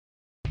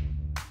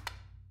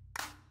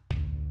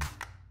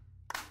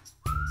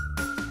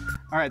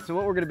All right, so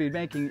what we're going to be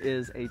making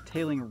is a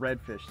tailing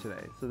redfish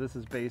today. So this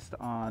is based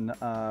on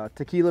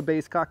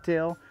tequila-based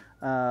cocktail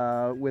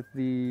with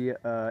the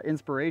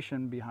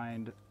inspiration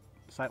behind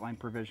Sightline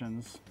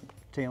Provisions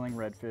tailing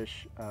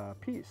redfish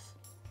piece.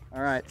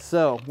 All right,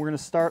 so we're going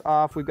to start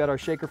off. We've got our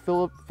shaker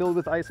filled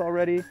with ice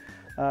already.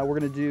 We're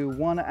going to do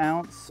 1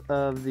 ounce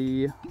of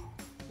the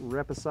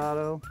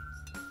Reposado.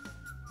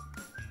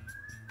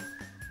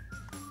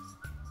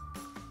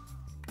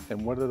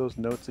 And what are those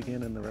notes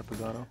again in the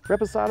Reposado?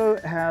 Reposado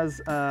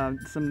has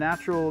some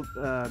natural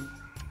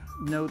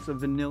notes of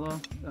vanilla.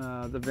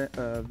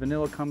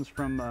 Vanilla comes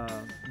from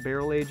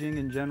barrel aging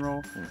in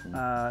general.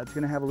 Mm-hmm. It's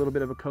going to have a little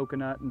bit of a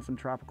coconut and some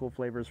tropical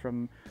flavors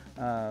from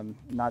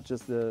not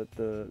just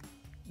the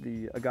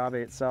agave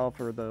itself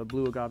or the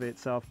blue agave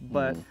itself,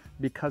 but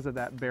because of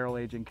that barrel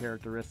aging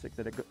characteristic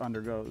that it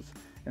undergoes.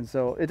 And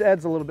so it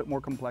adds a little bit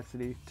more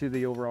complexity to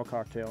the overall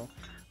cocktail.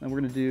 And we're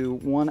going to do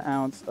 1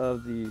 ounce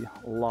of the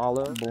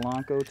Lalo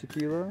Blanco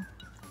tequila.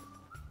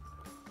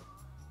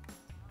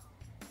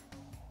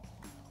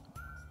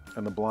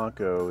 And the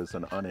Blanco is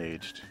an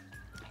unaged.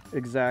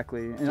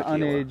 Exactly, an tequila.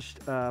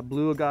 Unaged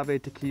blue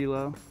agave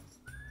tequila.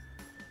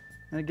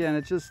 And again,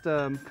 it just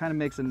kind of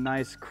makes a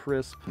nice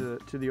crisp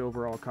to the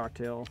overall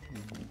cocktail.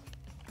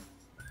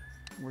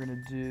 We're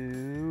going to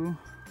do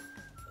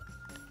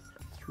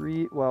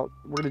we're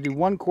going to do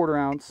 1/4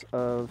 ounce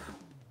of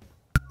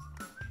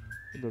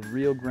the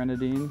real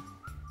Grenadine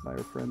by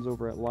our friends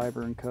over at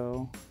Liber &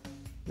 Co.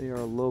 They are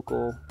a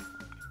local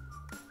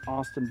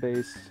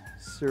Austin-based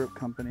syrup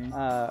company.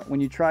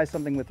 When you try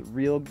something with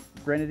real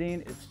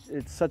Grenadine,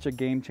 it's such a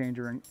game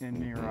changer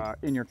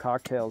in your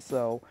cocktails.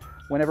 So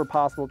whenever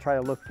possible, try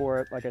to look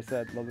for it. Like I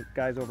said, the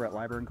guys over at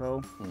Liber &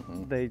 Co.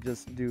 They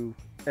just do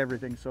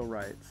everything so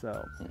right.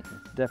 So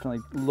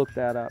definitely look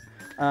that up.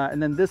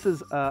 And then this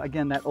is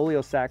again that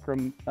oleo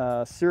sacrum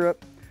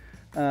syrup.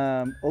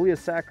 Oleo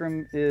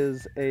sacrum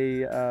is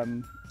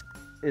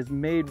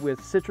made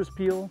with citrus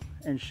peel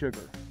and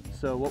sugar.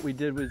 So what we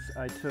did was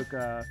I took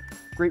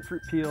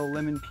grapefruit peel,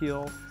 lemon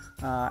peel,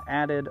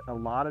 added a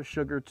lot of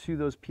sugar to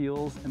those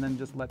peels, and then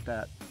just let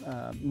that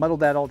muddle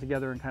that all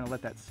together and kind of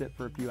let that sit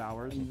for a few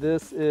hours.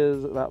 This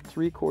is about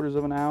 3/4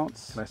 of an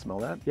ounce. Can I smell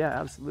that? Yeah,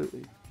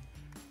 absolutely.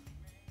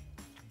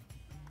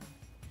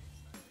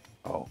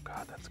 Oh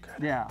God, that's good.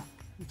 Yeah.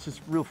 It's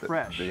just real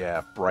fresh.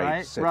 Yeah, bright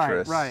right?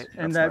 citrus. Right.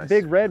 And That's that nice.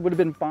 big red would have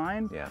been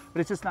fine. Yeah. But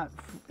it's just not.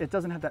 It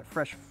doesn't have that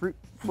fresh fruit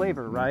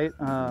flavor, right?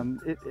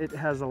 It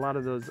has a lot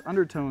of those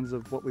undertones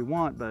of what we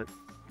want, but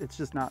it's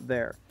just not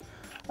there.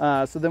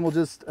 So then we'll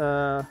just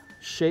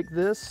shake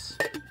this.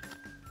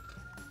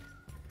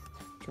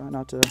 Try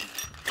not to.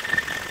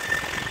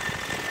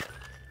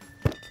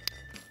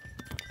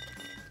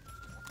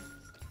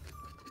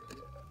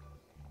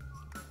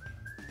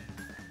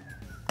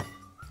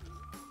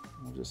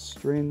 We'll just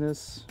strain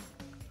this.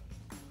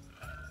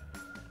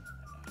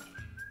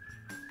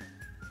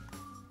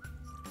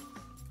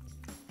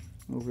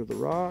 Over the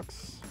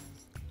rocks.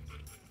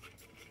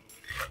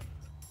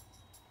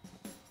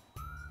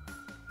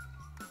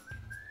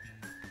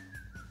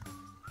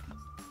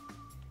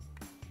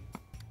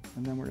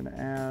 And then we're going to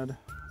add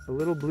a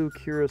little blue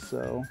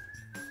curaçao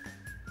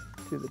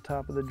to the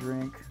top of the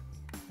drink.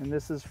 And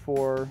this is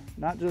for,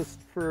 not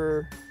just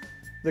for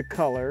the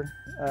color,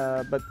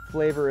 but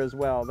flavor as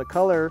well. The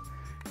color,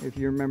 if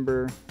you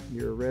remember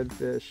your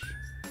redfish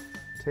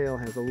tail,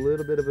 has a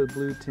little bit of a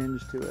blue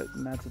tinge to it,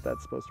 and that's what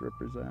that's supposed to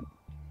represent.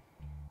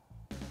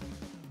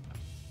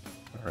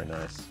 Very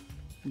nice.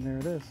 And there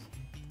it is.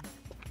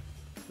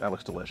 That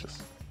looks delicious.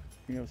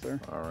 Here you go, sir.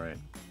 All right.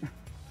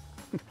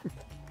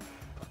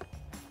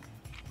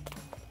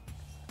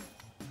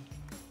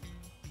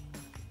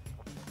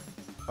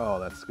 Oh,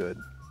 that's good.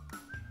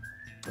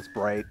 It's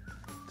bright.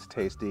 It's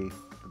tasty.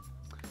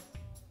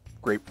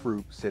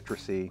 Grapefruit,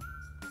 citrusy.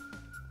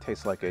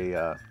 Tastes like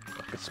a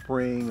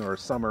spring or a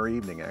summer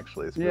evening,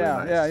 actually. It's really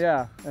nice.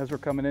 Yeah. As we're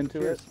coming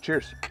into it.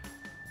 Cheers.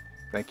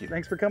 Thank you.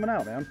 Thanks for coming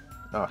out, man.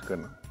 Oh,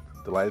 good.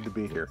 Delighted to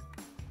be here.